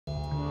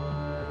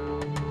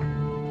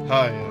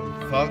Hi,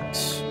 I'm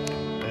Fox,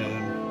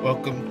 and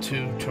welcome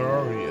to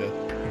Terraria.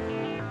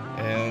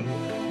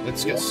 And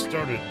let's get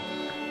started.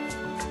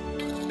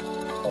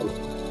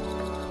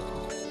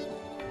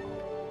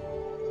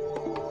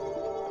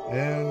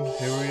 And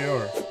here we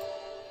are.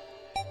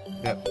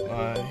 Got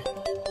my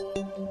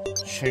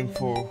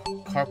shameful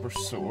copper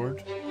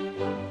sword,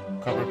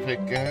 copper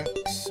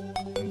pickaxe,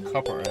 and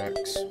copper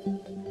axe.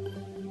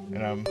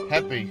 And I'm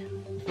happy.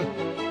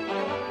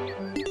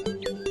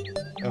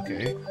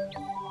 Okay.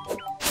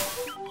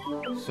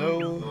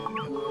 So,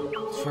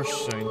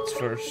 first things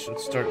first,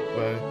 let's start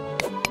by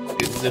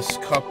getting this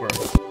copper.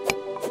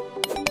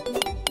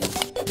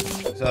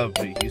 That'll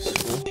be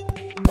useful.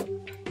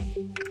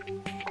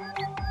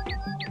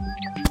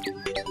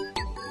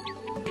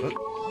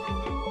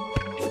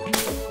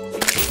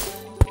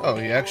 Oh,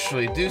 you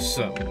actually do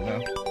something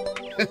now.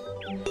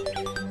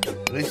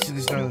 At least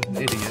he's not an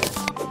idiot.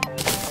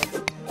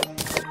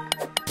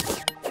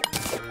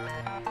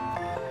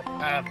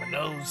 Ah, my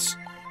nose.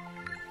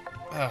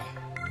 Ah.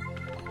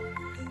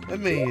 Let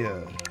me,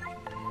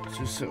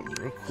 do something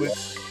real quick.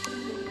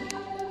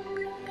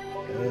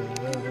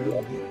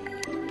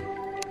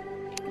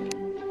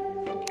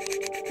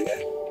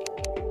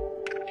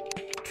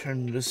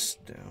 Turn this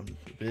down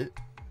a bit.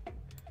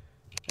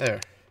 There.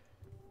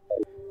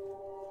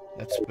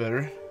 That's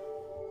better.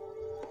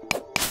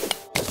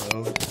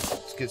 So,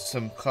 let's get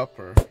some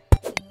copper.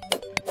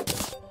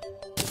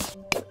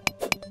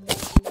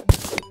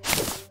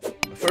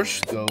 The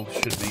first goal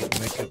should be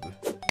to make a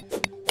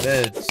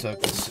bed so I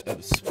can set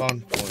a spawn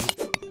point,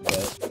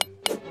 but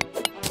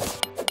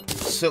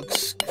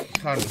silk's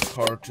kind of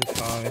hard to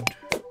find.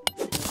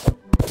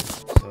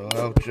 So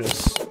I'll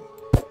just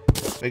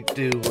make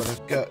do what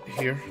I've got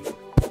here.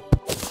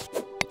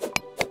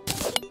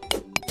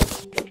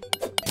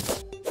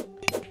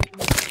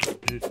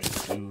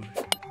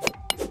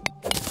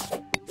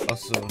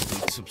 Also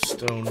need some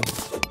stone to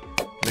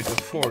make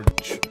a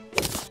forge.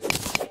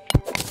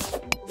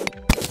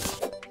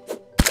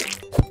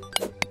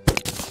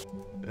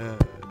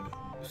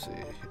 Let's see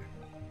here.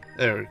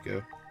 There we go.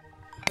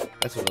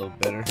 That's a little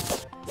better.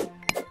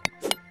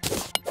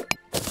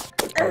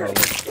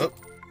 Oh.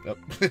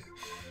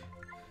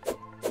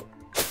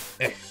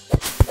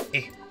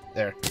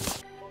 There.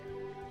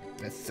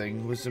 That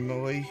thing was in my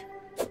way.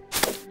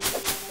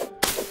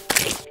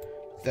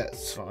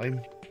 That's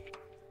fine.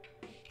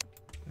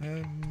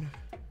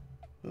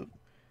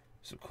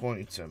 Some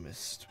coins I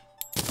missed.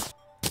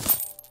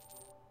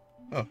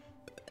 Oh.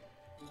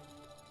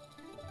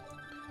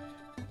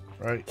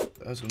 Right,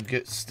 I was gonna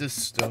get this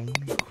stone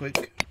real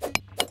quick.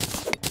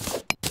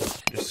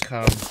 Just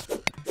kind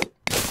of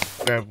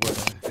grab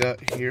what I got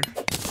here.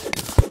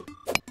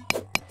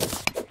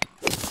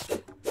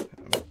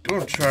 I'm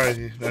gonna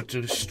try not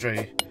to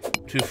stray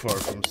too far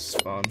from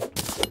spawn,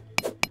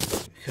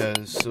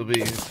 because it'll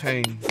be a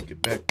pain to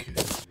get back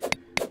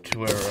to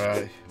where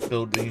I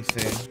build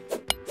anything.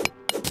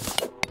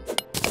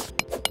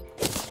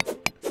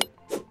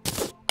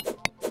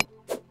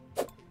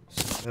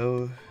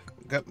 So,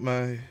 got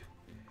my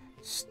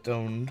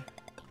stone.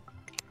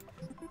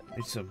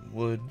 Need some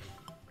wood.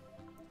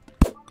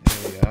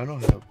 Yeah, I know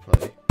how to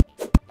play.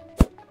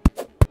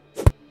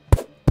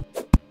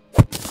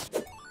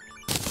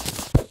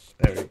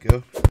 There we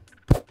go.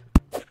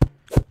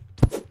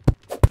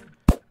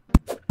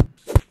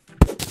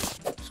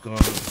 Just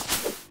gonna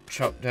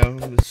chop down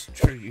this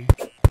tree.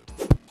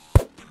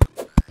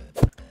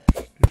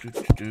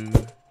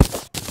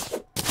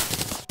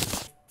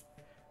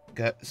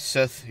 Got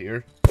Seth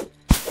here.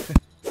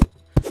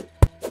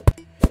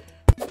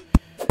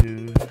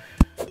 Who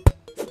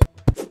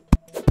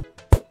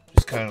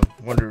just kind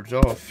of wanders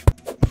off.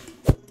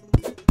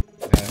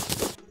 Yeah,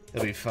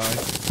 he'll be fine.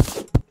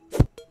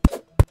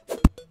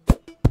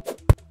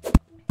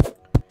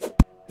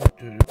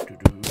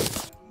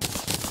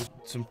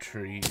 Some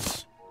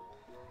trees.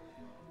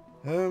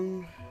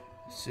 Let's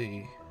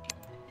see.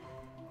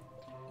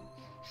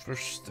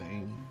 First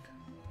thing,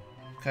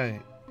 kind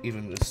of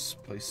even this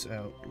place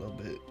out a little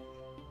bit.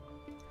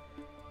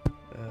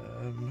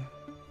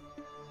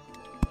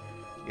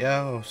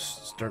 Yeah, I'll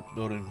start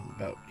building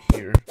about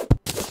here.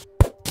 So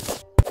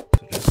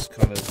just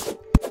kind of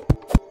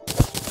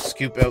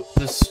scoop out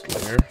this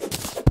layer.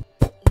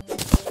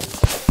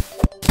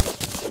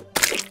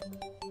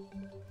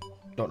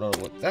 Don't know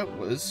what that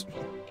was.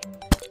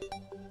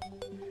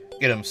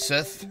 Get him,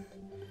 Seth.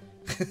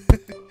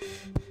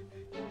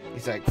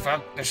 He's like,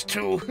 fuck, there's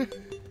two.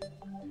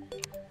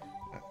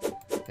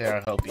 There,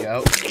 I'll help you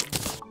out.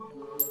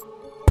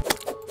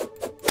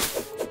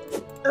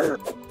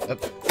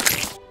 Up.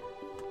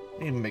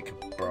 I need to make a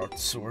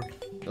broadsword.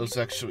 Those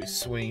actually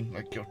swing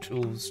like your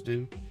tools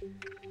do.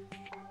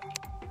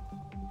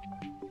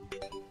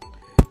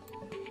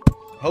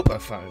 Hope I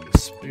find a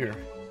spear.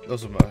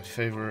 Those are my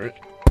favorite.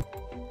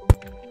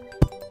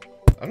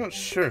 I'm not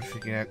sure if you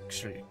can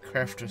actually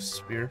craft a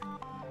spear.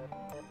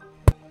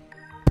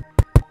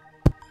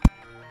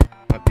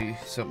 Might be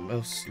something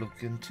else to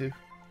look into.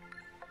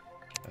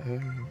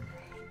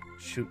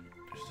 Shoot,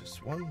 there's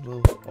this one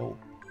little hole.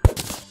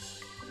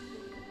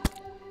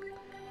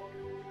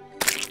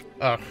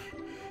 Oh,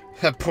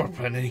 that poor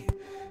bunny.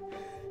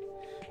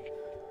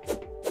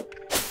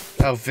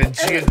 I'll avenge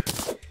you.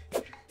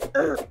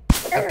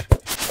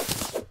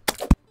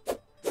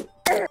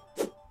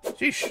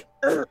 Sheesh.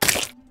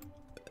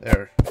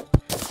 There.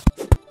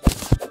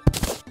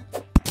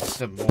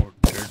 Some more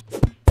dirt.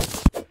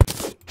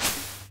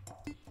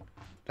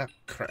 Oh,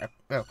 crap.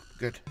 Oh,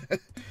 good. I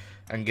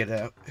can get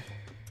out.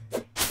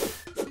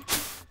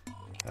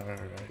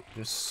 Alright,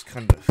 just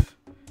kind of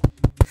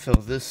fill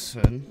this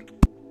in.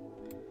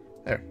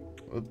 There.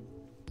 Oop.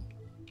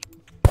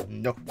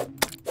 No.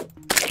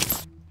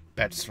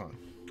 Bad slime.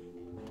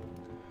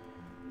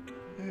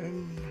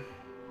 And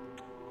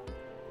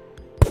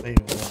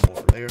maybe one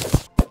more layer.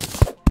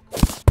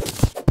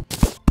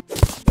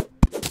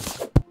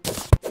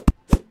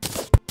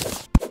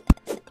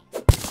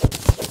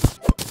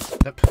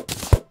 Yep.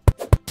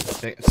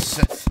 Dang it,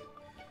 Seth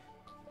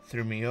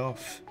threw me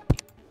off.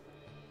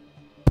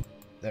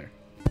 There.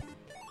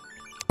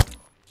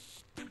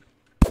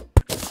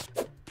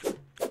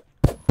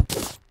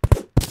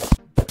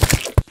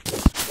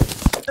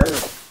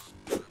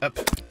 Up.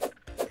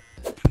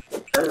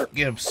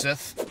 Get him,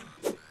 Seth.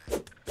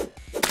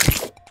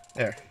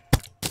 There.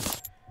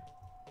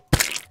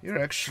 You're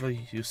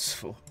actually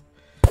useful.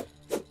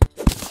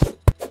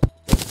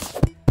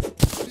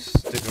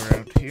 Stick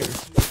around here.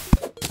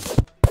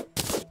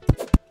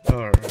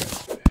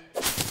 Alright.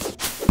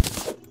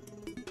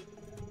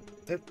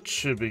 That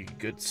should be a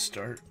good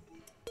start.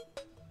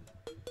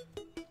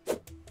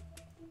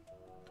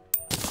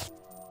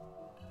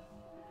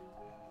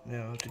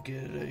 Now to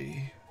get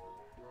a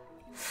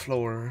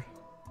floor.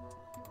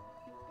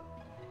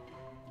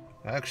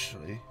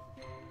 Actually,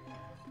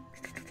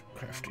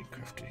 crafting.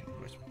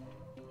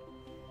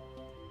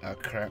 Ah,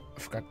 crap! I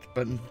forgot the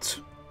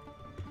buttons.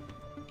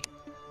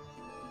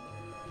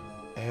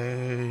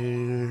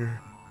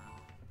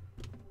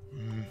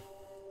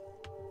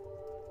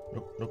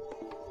 Nope.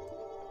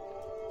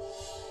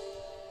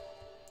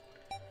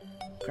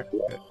 Crap.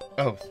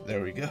 Oh,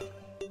 there we go.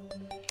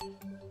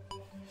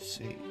 Let's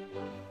see,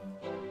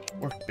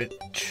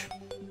 workbench.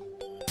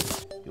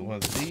 Get one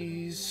of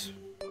these.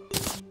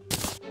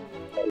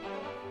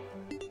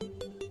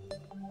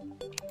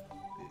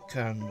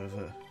 Kind of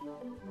a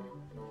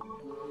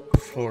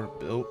floor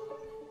built.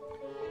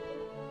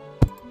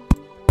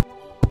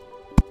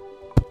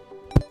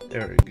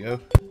 There we go.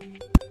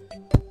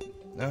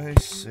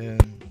 Nice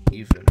and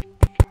even.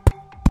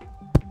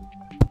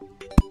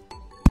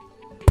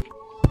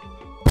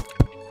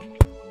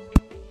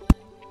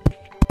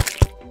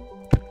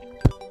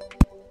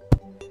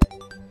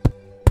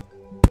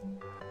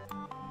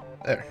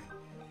 There.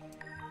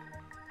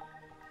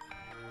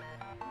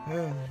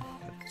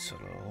 That's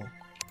all.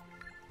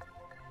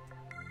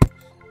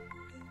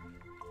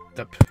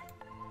 Up.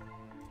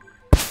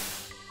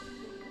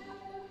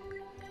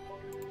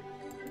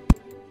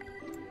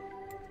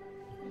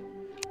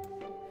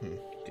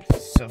 Get the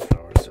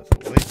sunflowers out of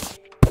the way.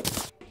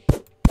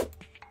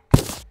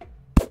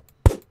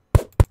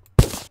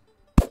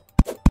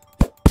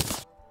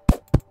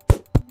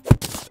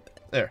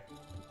 There.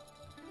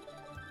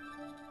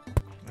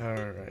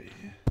 Alright.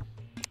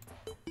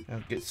 Now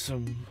get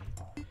some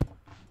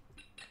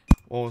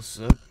walls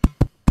up.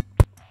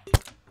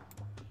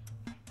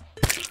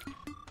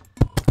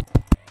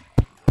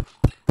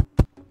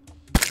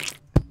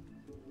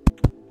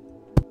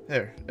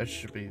 There, that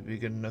should be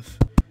big enough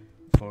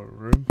for a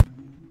room.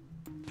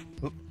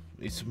 Oop,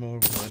 need some more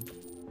wood.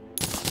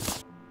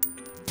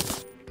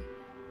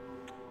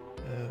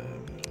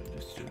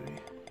 Let's do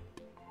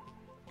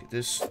get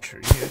this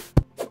tree here.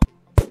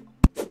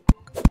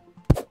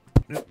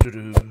 There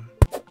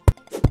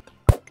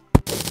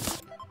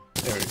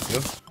we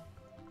go.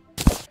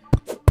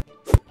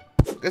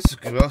 Guess I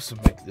could also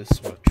make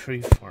this my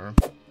tree farm.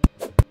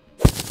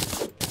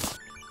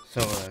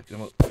 So I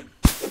can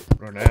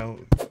run out.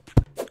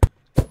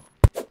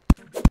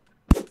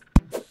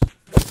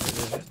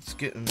 It's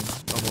getting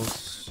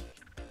almost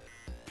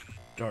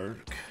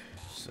dark,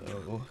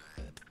 so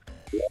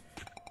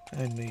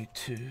I need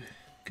to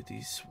get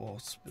these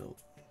walls built.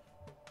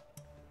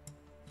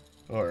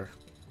 Or,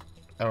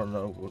 I don't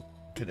know what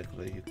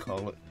technically you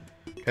call it.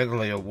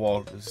 Technically a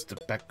wall is the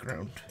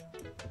background.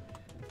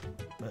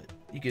 But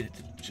you get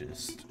the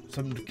gist.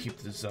 Something to keep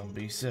the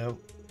zombies out.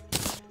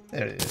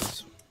 There it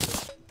is.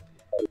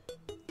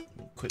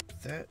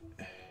 Equip that.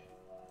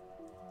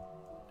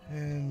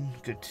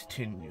 And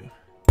continue.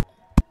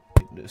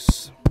 Get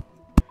this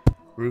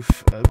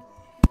roof up.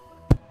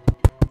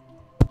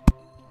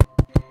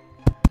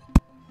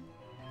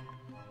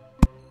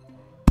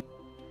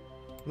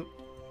 Oop.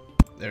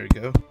 There we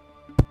go.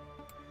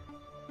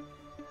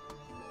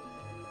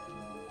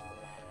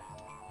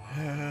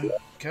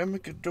 Can I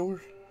make a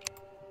door?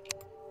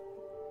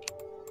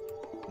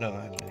 No,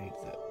 I need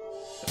that.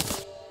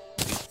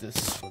 Need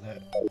this for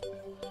that.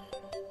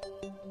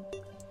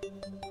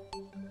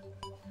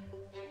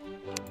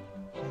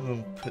 I'm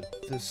gonna put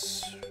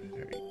this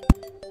right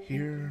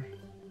here.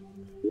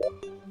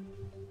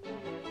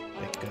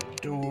 Make a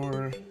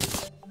door.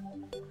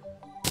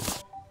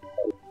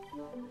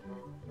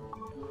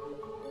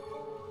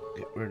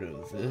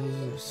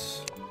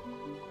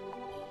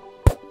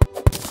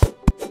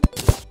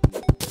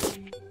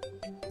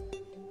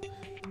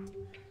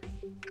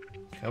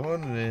 Come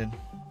on in.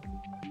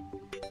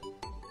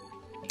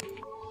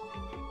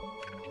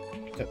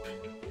 Yep.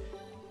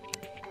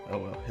 Oh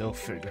well, he'll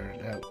figure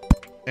it out.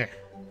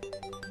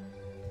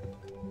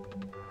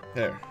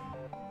 There.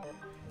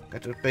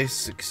 Got the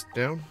basics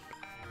down.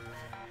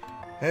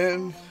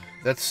 And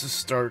that's the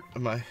start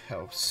of my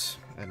house.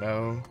 And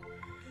I'll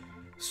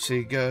see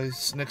you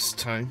guys next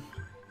time.